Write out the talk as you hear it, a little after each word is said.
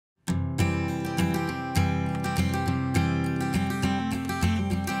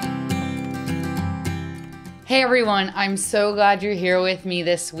Hey everyone, I'm so glad you're here with me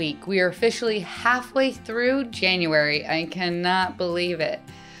this week. We are officially halfway through January. I cannot believe it.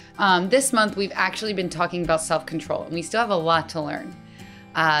 This month we've actually been talking about self-control and we still have a lot to learn.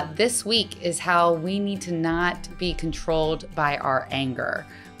 This week is how we need to not be controlled by our anger.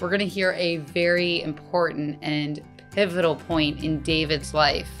 We're going to hear a very important and pivotal point in David's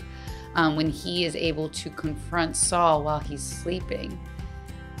life when he is able to confront Saul while he's sleeping.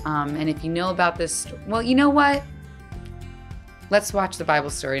 And if you know about this, well, you know what? Let's watch the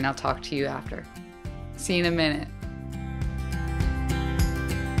Bible story and I'll talk to you after. See you in a minute.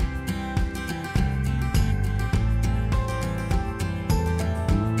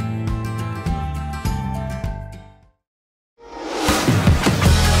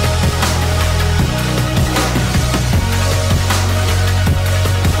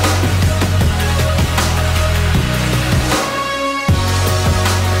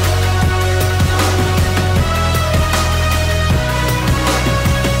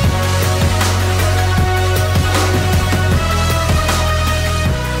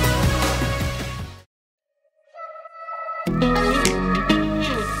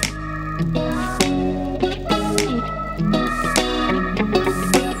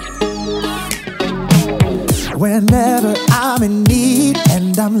 Whenever I'm in need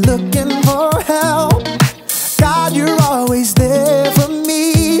and I'm looking for help, God, you're always there for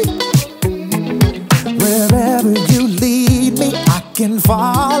me. Wherever you lead me, I can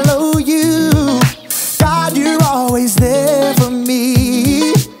follow you. God, you're always there for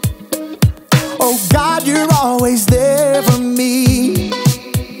me. Oh, God, you're always there for me.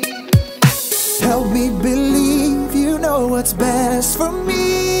 Help me believe you know what's best for me.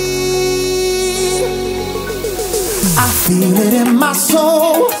 I feel it in my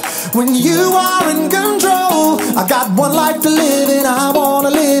soul when you are in control. I got one life to live and I wanna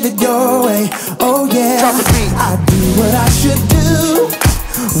live it your way. Oh yeah, I do what I should do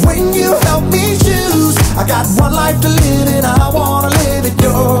when you help me choose. I got one life to live and I wanna live it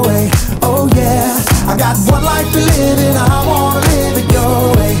your way. Oh yeah, I got one life to live and I wanna live it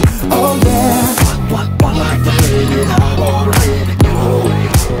your way. Oh yeah, one life to live and I wanna live it your way.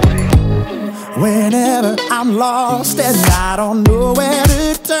 Whenever I'm lost and I don't know where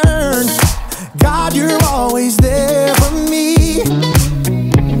to turn, God, you're always there for me.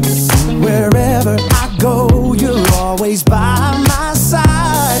 Wherever I go, you're always by my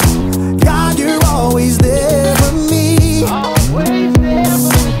side. God, you're always there for me. Oh,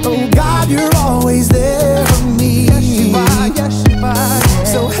 God, you're always there for me.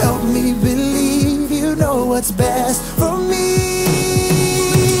 So help me believe you know what's best for me.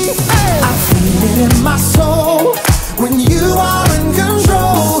 In my soul when you are in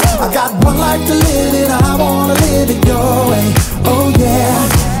control. I got one life to live and I wanna live it your way. Oh yeah,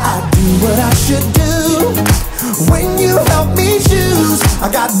 I do what I should do when you help me choose. I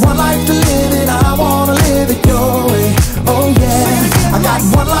got one life to live and I wanna live it your way. Oh yeah, I got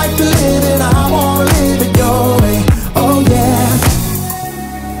one life to live and I wanna live it your way. Oh yeah.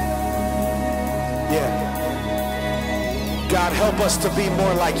 Yeah. God, help us to be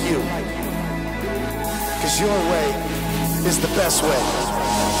more like you. 'Cause your way is the best way.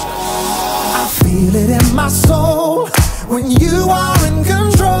 I feel it in my soul when you are in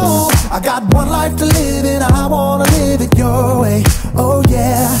control. I got one life to live and I wanna live it your way. Oh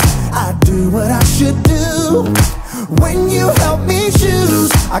yeah, I do what I should do when you help me choose.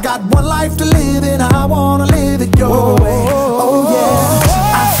 I got one life to live and I wanna live it your way. Oh yeah,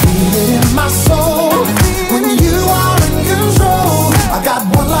 I feel it in my soul when you are in control. I got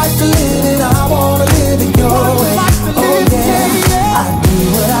one life to live and I wanna live it your way. Oh yeah, I do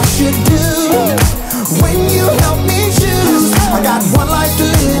what I should do when you help me choose. I got one life to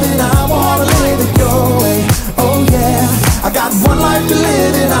live and I wanna live it your way. Oh yeah, I got one life to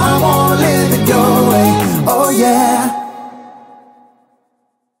live and I wanna live it your way. Oh yeah.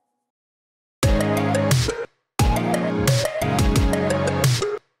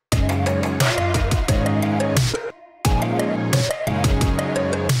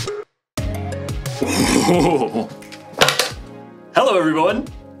 Hello everyone,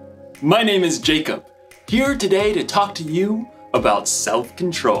 my name is Jacob, here today to talk to you about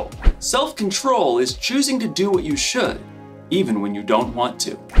self-control. Self-control is choosing to do what you should, even when you don't want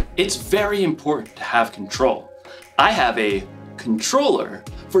to. It's very important to have control. I have a controller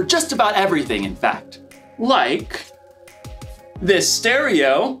for just about everything, in fact. Like this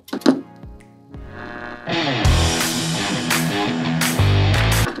stereo.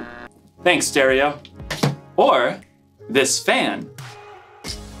 Thanks, stereo. Or this fan.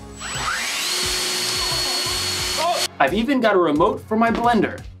 I've even got a remote for my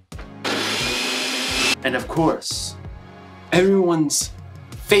blender. And of course, everyone's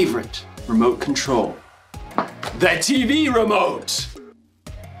favorite remote control, the TV remote.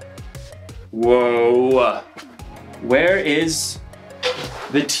 Whoa, where is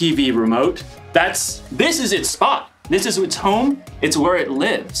the TV remote? This is its spot. This is its home. It's where it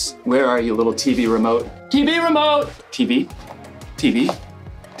lives. Where are you, little TV remote? TV remote! TV, TV,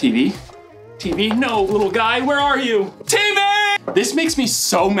 TV, TV. No, little guy, where are you? TV! This makes me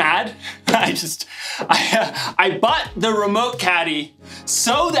so mad. I bought the remote caddy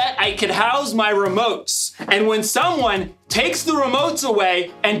so that I could house my remotes. And when someone takes the remotes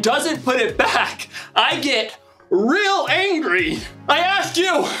away and doesn't put it back, I get real angry. I ask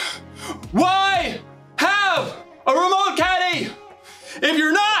you, why have a remote caddy if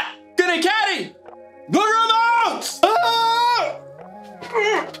you're not gonna caddy the remotes?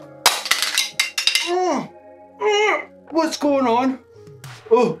 What's going on?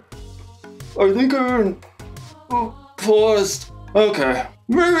 Oh, I think I'm paused. Okay,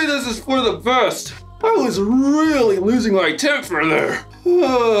 maybe this is for the best. I was really losing my temper there.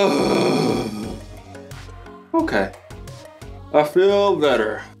 Okay, I feel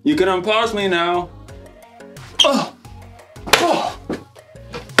better. You can unpause me now.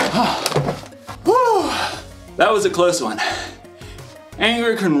 That was a close one.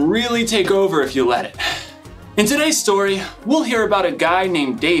 Anger can really take over if you let it. In today's story, we'll hear about a guy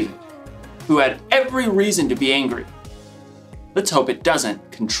named David who had every reason to be angry. Let's hope it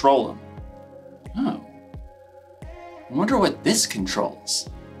doesn't control him. Oh, I wonder what this controls.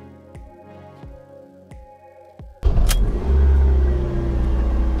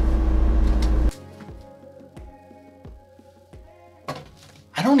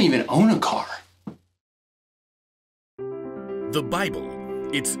 I don't even own a car. The Bible.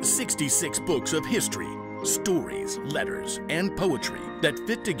 It's 66 books of history, stories, letters, and poetry that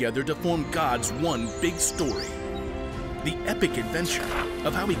fit together to form God's one big story. The epic adventure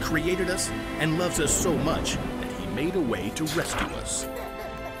of how He created us and loves us so much that He made a way to rescue us.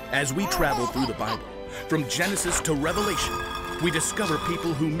 As we travel through the Bible, from Genesis to Revelation, we discover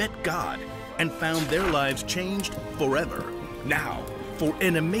people who met God and found their lives changed forever. Now, for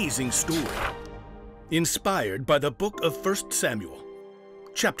an amazing story. Inspired by the book of 1 Samuel,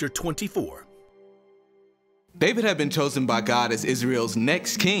 chapter 24. David had been chosen by God as Israel's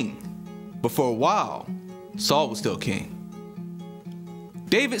next king, but for a while, Saul was still king.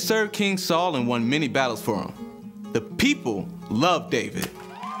 David served King Saul and won many battles for him. The people loved David.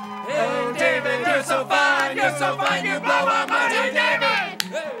 Hey David, you're so fine, you blow our money, David!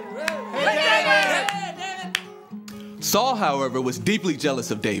 Hey David! Saul, however, was deeply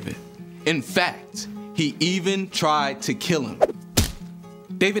jealous of David. In fact, he even tried to kill him.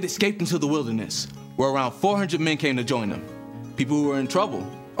 David escaped into the wilderness, where around 400 men came to join him. People who were in trouble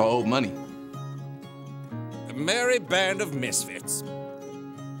or owed money. A merry band of misfits.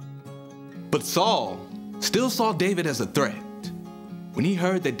 But Saul still saw David as a threat. When he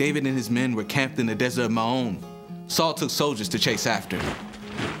heard that David and his men were camped in the desert of Maon, Saul took soldiers to chase after him.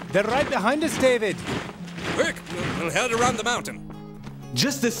 They're right behind us, David. Quick, we'll head around the mountain.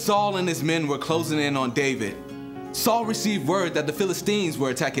 Just as Saul and his men were closing in on David, Saul received word that the Philistines were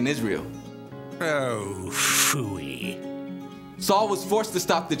attacking Israel. Oh, phooey. Saul was forced to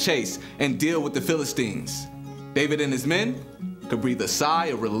stop the chase and deal with the Philistines. David and his men could breathe a sigh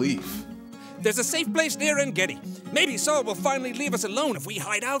of relief. There's a safe place near En-Gedi. Maybe Saul will finally leave us alone if we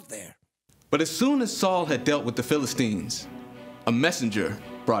hide out there. But as soon as Saul had dealt with the Philistines, a messenger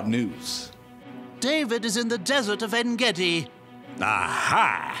brought news. David is in the desert of En-Gedi.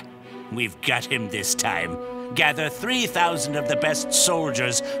 Aha! We've got him this time. Gather 3,000 of the best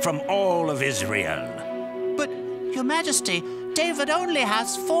soldiers from all of Israel. But, Your Majesty, David only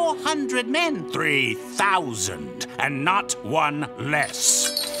has 400 men. 3,000, and not one less.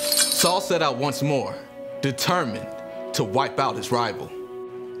 Saul set out once more, determined to wipe out his rival.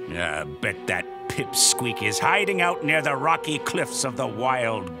 I bet that pipsqueak is hiding out near the rocky cliffs of the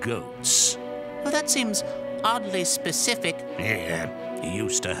Wild Goats. Well, that seems oddly specific. Yeah, he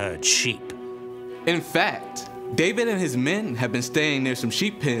used to herd sheep. In fact, David and his men have been staying near some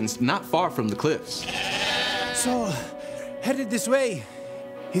sheep pens not far from the cliffs. Saul, headed this way.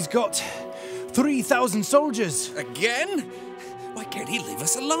 He's got 3,000 soldiers. Again? Why can't he leave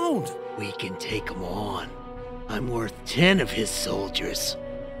us alone? We can take him on. I'm worth 10 of his soldiers.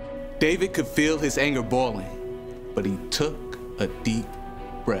 David could feel his anger boiling, but he took a deep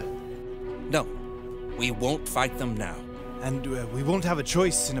breath. No, we won't fight them now. And we won't have a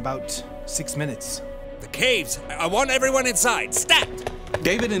choice in about 6 minutes. The caves! I want everyone inside! Stat!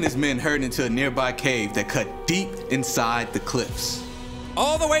 David and his men hurried into a nearby cave that cut deep inside the cliffs.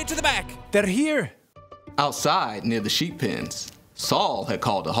 All the way to the back! They're here! Outside, near the sheep pens, Saul had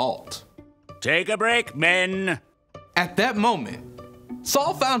called a halt. Take a break, men. At that moment,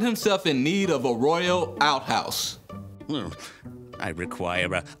 Saul found himself in need of a royal outhouse. I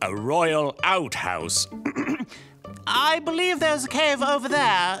require a royal outhouse. I believe there's a cave over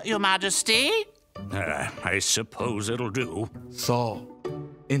there, Your Majesty. I suppose it'll do. Saul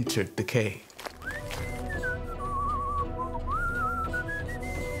entered the cave.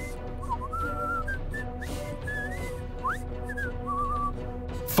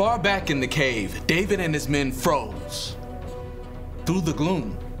 Far back in the cave, David and his men froze. Through the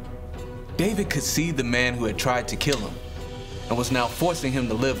gloom, David could see the man who had tried to kill him and was now forcing him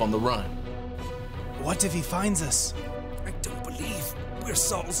to live on the run. What if he finds us? I don't believe we're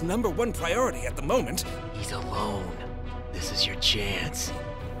Saul's #1 priority at the moment. He's alone. This is your chance.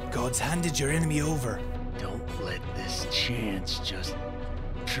 God's handed your enemy over. Don't let this chance just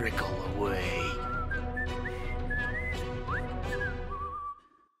trickle away.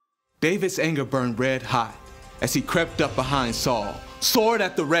 David's anger burned red hot as he crept up behind Saul, sword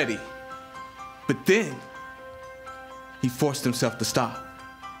at the ready. But then, he forced himself to stop.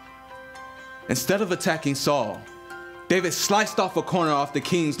 Instead of attacking Saul, David sliced off a corner off the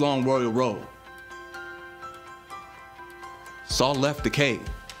king's long royal robe. Saul left the cave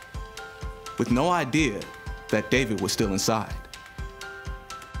with no idea that David was still inside.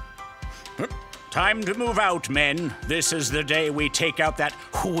 Time to move out, men. This is the day we take out that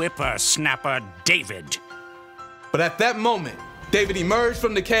whippersnapper David. But at that moment, David emerged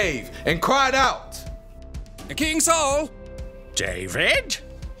from the cave and cried out, King Saul! David?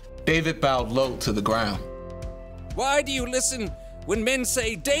 David bowed low to the ground. Why do you listen when men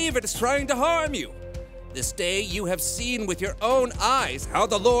say David is trying to harm you? This day you have seen with your own eyes how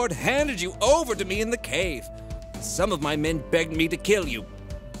the Lord handed you over to me in the cave. Some of my men begged me to kill you,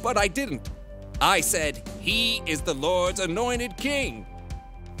 but I didn't. I said, he is the Lord's anointed king.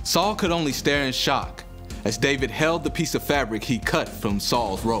 Saul could only stare in shock as David held the piece of fabric he cut from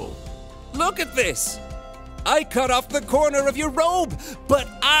Saul's robe. Look at this. I cut off the corner of your robe, but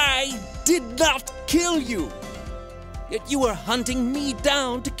I did not kill you. Yet you are hunting me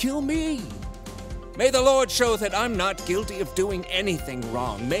down to kill me. May the Lord show that I'm not guilty of doing anything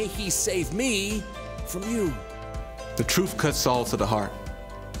wrong. May he save me from you. The truth cut Saul to the heart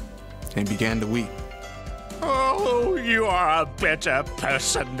and began to weep. Oh, you are a better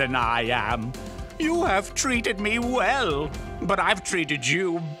person than I am. You have treated me well, but I've treated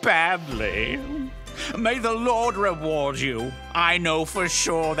you badly. May the Lord reward you. I know for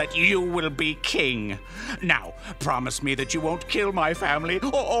sure that you will be king. Now, promise me that you won't kill my family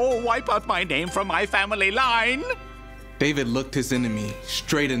or wipe out my name from my family line. David looked his enemy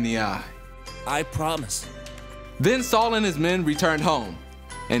straight in the eye. I promise. Then Saul and his men returned home,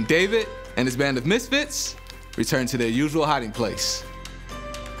 and David and his band of misfits returned to their usual hiding place.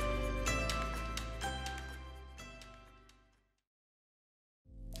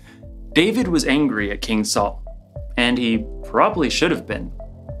 David was angry at King Saul, and he probably should have been.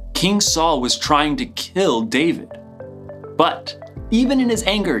 King Saul was trying to kill David. But even in his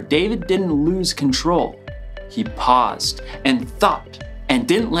anger, David didn't lose control. He paused and thought and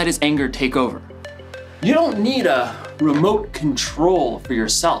didn't let his anger take over. You don't need a remote control for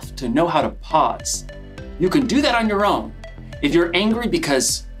yourself to know how to pause. You can do that on your own. If you're angry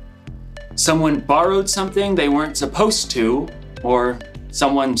because someone borrowed something they weren't supposed to, or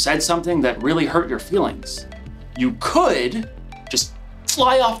someone said something that really hurt your feelings, you could just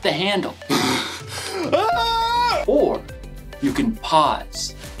fly off the handle. Or you can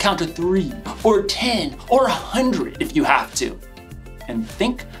pause, count to 3 or 10 or 100 if you have to, and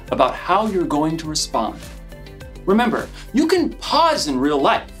think about how you're going to respond. Remember, you can pause in real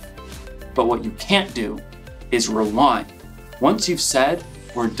life, but what you can't do is rewind. Once you've said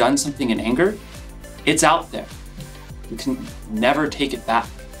or done something in anger, it's out there. You can never take it back.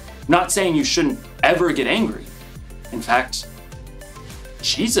 I'm not saying you shouldn't ever get angry. In fact,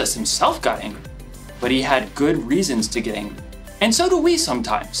 Jesus himself got angry, but he had good reasons to get angry. And so do we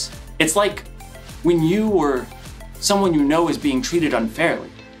sometimes. It's like when you or someone you know is being treated unfairly.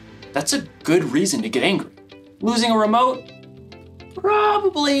 That's a good reason to get angry. Losing a remote?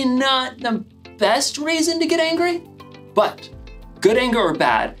 Probably not the best reason to get angry, but good anger or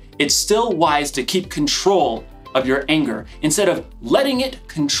bad, it's still wise to keep control of your anger instead of letting it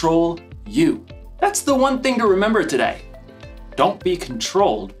control you. That's the one thing to remember today. Don't be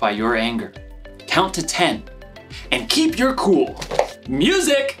controlled by your anger. Count to 10 and keep your cool.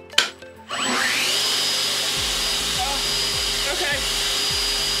 Music! Okay.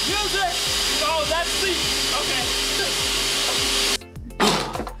 Music! Oh, that's the... Okay.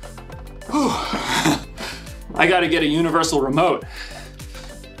 I gotta get a universal remote.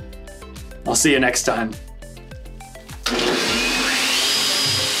 I'll see you next time.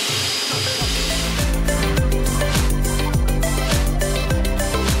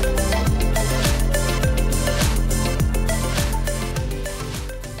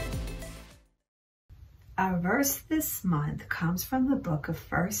 Our verse this month comes from the book of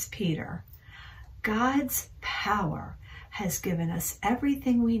 1 Peter. God's power has given us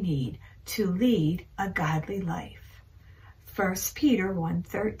everything we need to lead a godly life. 1 Peter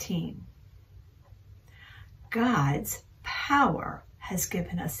 1:13. God's power has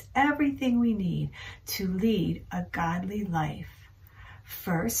given us everything we need to lead a godly life.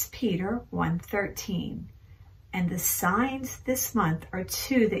 1 Peter 1:13. And the signs this month are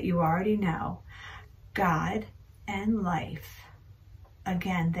two that you already know: God and life.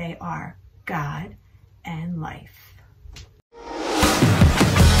 Again, they are God and life.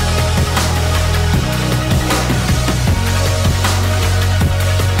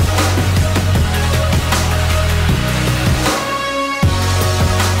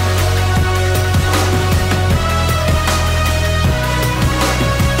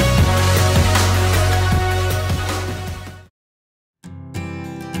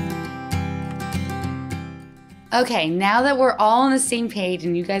 Okay, now that we're all on the same page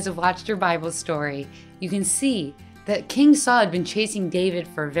and you guys have watched your Bible story, you can see that King Saul had been chasing David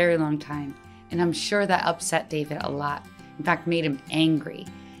for a very long time, and I'm sure that upset David a lot. In fact, made him angry.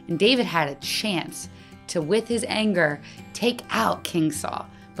 And David had a chance to, with his anger, take out King Saul,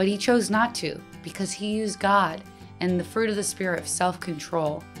 but he chose not to because he used God and the fruit of the Spirit of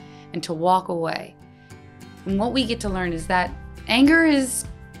self-control and to walk away. And what we get to learn is that anger is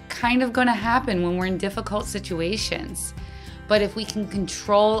kind of going to happen when we're in difficult situations. But if we can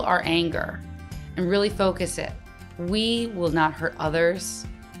control our anger and really focus it, we will not hurt others.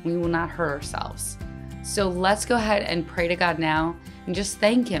 We will not hurt ourselves. So let's go ahead and pray to God now and just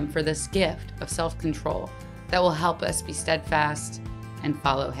thank Him for this gift of self-control that will help us be steadfast and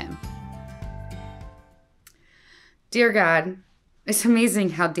follow Him. Dear God, it's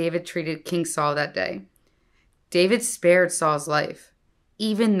amazing how David treated King Saul that day. David spared Saul's life,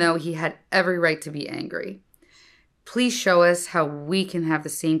 even though he had every right to be angry. Please show us how we can have the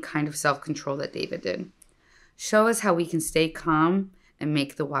same kind of self-control that David did. Show us how we can stay calm and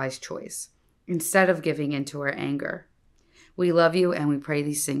make the wise choice, instead of giving in to our anger. We love you and we pray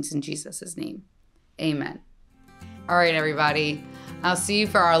these things in Jesus' name. Amen. All right, everybody. I'll see you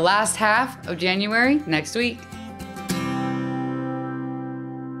for our last half of January next week.